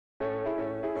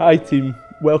Hi team,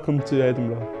 welcome to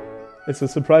Edinburgh. It's a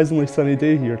surprisingly sunny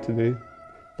day here today.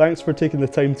 Thanks for taking the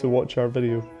time to watch our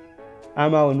video.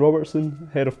 I'm Alan Robertson,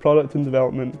 Head of Product and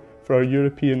Development for our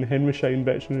European Schein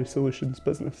Veterinary Solutions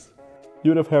business. You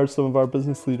would have heard some of our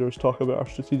business leaders talk about our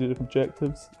strategic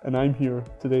objectives, and I'm here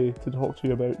today to talk to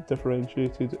you about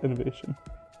differentiated innovation.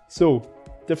 So,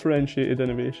 differentiated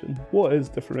innovation. What is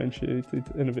differentiated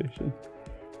innovation?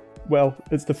 Well,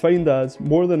 it's defined as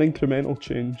more than incremental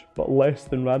change, but less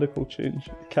than radical change.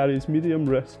 It carries medium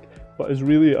risk, but is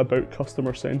really about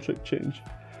customer-centric change.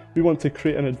 We want to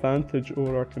create an advantage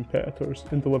over our competitors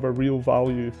and deliver real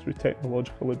value through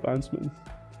technological advancements.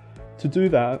 To do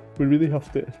that, we really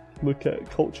have to look at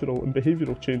cultural and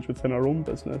behavioural change within our own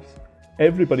business.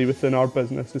 Everybody within our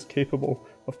business is capable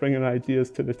of bringing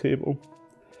ideas to the table.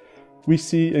 We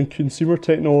see in consumer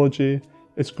technology,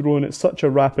 it's growing at such a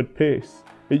rapid pace.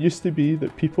 It used to be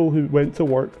that people who went to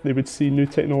work, they would see new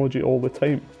technology all the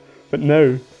time. But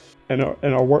now, in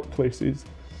our workplaces,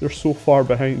 they're so far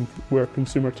behind where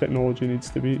consumer technology needs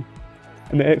to be.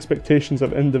 And the expectations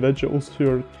of individuals who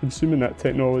are consuming that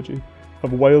technology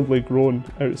have wildly grown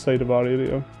outside of our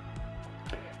area.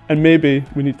 And maybe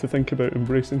we need to think about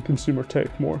embracing consumer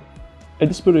tech more.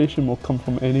 Inspiration will come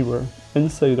from anywhere,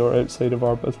 inside or outside of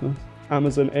our business.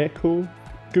 Amazon Echo,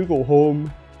 Google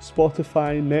Home,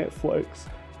 Spotify, Netflix,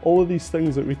 all of these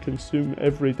things that we consume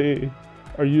every day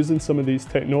are using some of these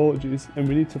technologies, and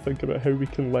we need to think about how we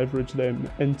can leverage them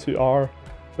into our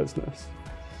business.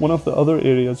 One of the other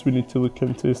areas we need to look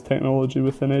into is technology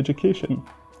within education.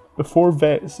 Before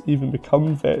vets even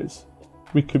become vets,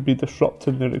 we could be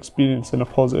disrupting their experience in a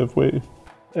positive way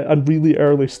at a really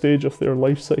early stage of their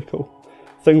life cycle.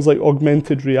 Things like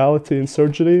augmented reality in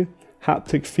surgery,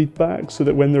 haptic feedback so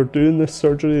that when they're doing this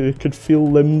surgery they could feel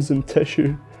limbs and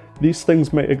tissue. These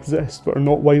things might exist but are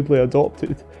not widely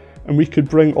adopted, and we could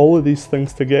bring all of these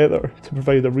things together to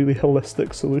provide a really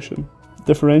holistic solution.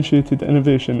 Differentiated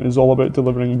innovation is all about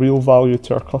delivering real value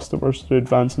to our customers through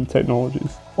advancing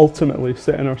technologies, ultimately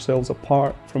setting ourselves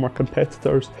apart from our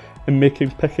competitors and making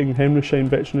picking Schein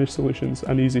Veterinary Solutions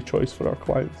an easy choice for our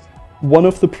clients. One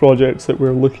of the projects that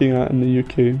we're looking at in the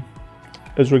UK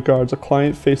is regards a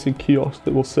client-facing kiosk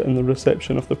that will sit in the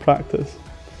reception of the practice.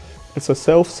 It's a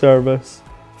self-service,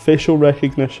 facial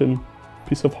recognition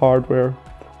piece of hardware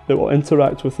that will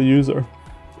interact with the user.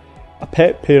 A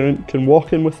pet parent can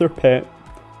walk in with their pet,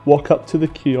 walk up to the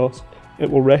kiosk, it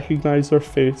will recognise their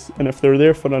face, and if they're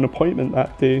there for an appointment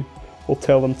that day, will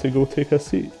tell them to go take a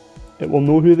seat. It will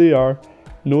know who they are,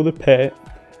 know the pet,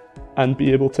 and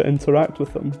be able to interact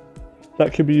with them.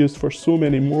 That could be used for so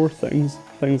many more things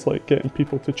like getting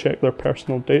people to check their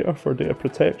personal data for data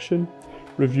protection,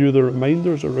 review their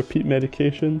reminders or repeat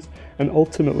medications, and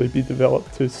ultimately be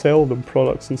developed to sell them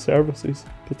products and services,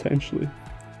 potentially.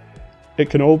 It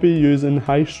can all be using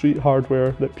high street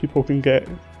hardware that people can get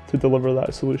to deliver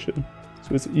that solution,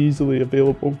 so it's easily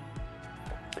available.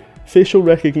 Facial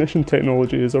recognition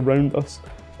technology is around us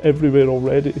everywhere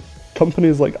already.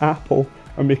 Companies like Apple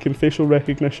are making facial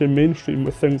recognition mainstream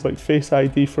with things like Face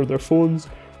ID for their phones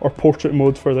or portrait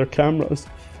mode for their cameras.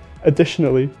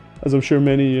 Additionally, as I'm sure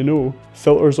many of you know,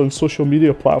 filters on social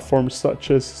media platforms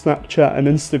such as Snapchat and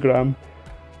Instagram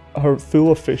are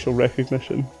full of facial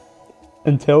recognition.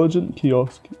 Intelligent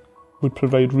kiosk would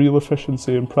provide real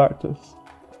efficiency in practice,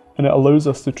 and it allows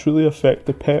us to truly affect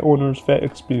the pet owner's vet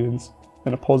experience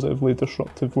in a positively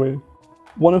disruptive way.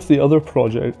 One of the other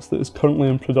projects that is currently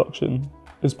in production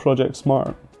is Project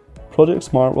Smart. Project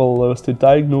Smart will allow us to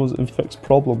diagnose and fix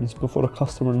problems before a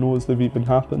customer knows they've even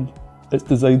happened. It's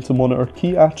designed to monitor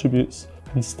key attributes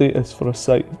and status for a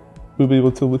site. We'll be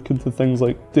able to look into things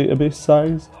like database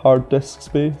size, hard disk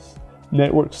space,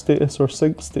 network status or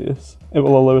sync status. It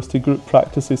will allow us to group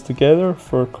practices together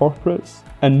for corporates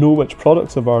and know which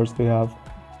products of ours they have.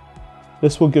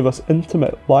 This will give us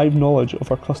intimate, live knowledge of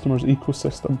our customers'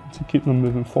 ecosystem to keep them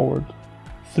moving forward.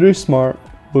 Through Smart,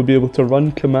 we'll be able to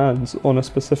run commands on a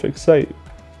specific site.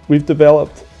 We've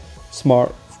developed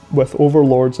Smart with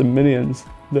overlords and minions.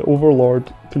 The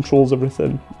overlord controls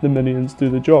everything, the minions do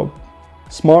the job.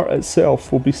 Smart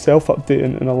itself will be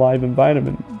self-updating in a live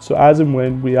environment, so as and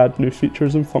when we add new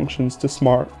features and functions to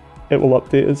Smart, it will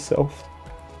update itself.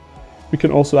 We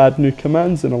can also add new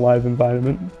commands in a live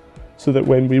environment, so that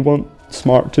when we want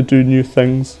Smart to do new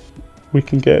things, we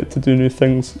can get it to do new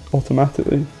things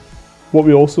automatically. What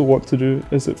we also want to do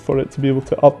is for it to be able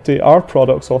to update our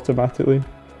products automatically,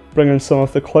 bringing some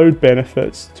of the cloud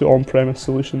benefits to on-premise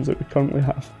solutions that we currently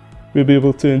have. We'll be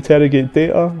able to interrogate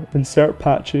data, insert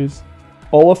patches.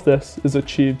 All of this is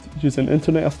achieved using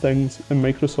Internet of Things and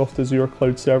Microsoft Azure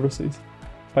cloud services.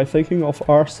 By thinking of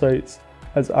our sites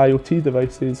as IoT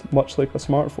devices, much like a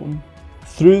smartphone.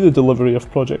 Through the delivery of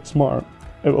Project Smart,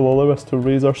 it will allow us to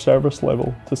raise our service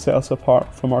level to set us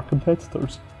apart from our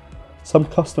competitors. Some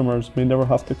customers may never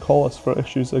have to call us for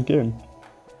issues again.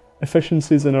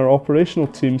 Efficiencies in our operational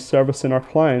teams servicing our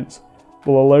clients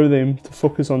will allow them to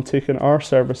focus on taking our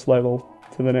service level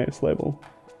to the next level.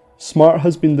 Smart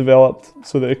has been developed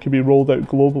so that it can be rolled out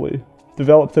globally,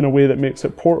 developed in a way that makes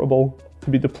it portable to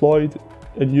be deployed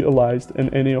and utilised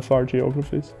in any of our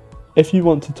geographies. If you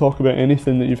want to talk about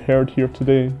anything that you've heard here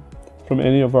today from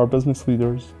any of our business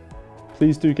leaders,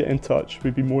 please do get in touch.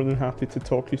 We'd be more than happy to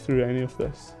talk you through any of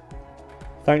this.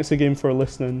 Thanks again for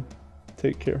listening.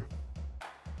 Take care.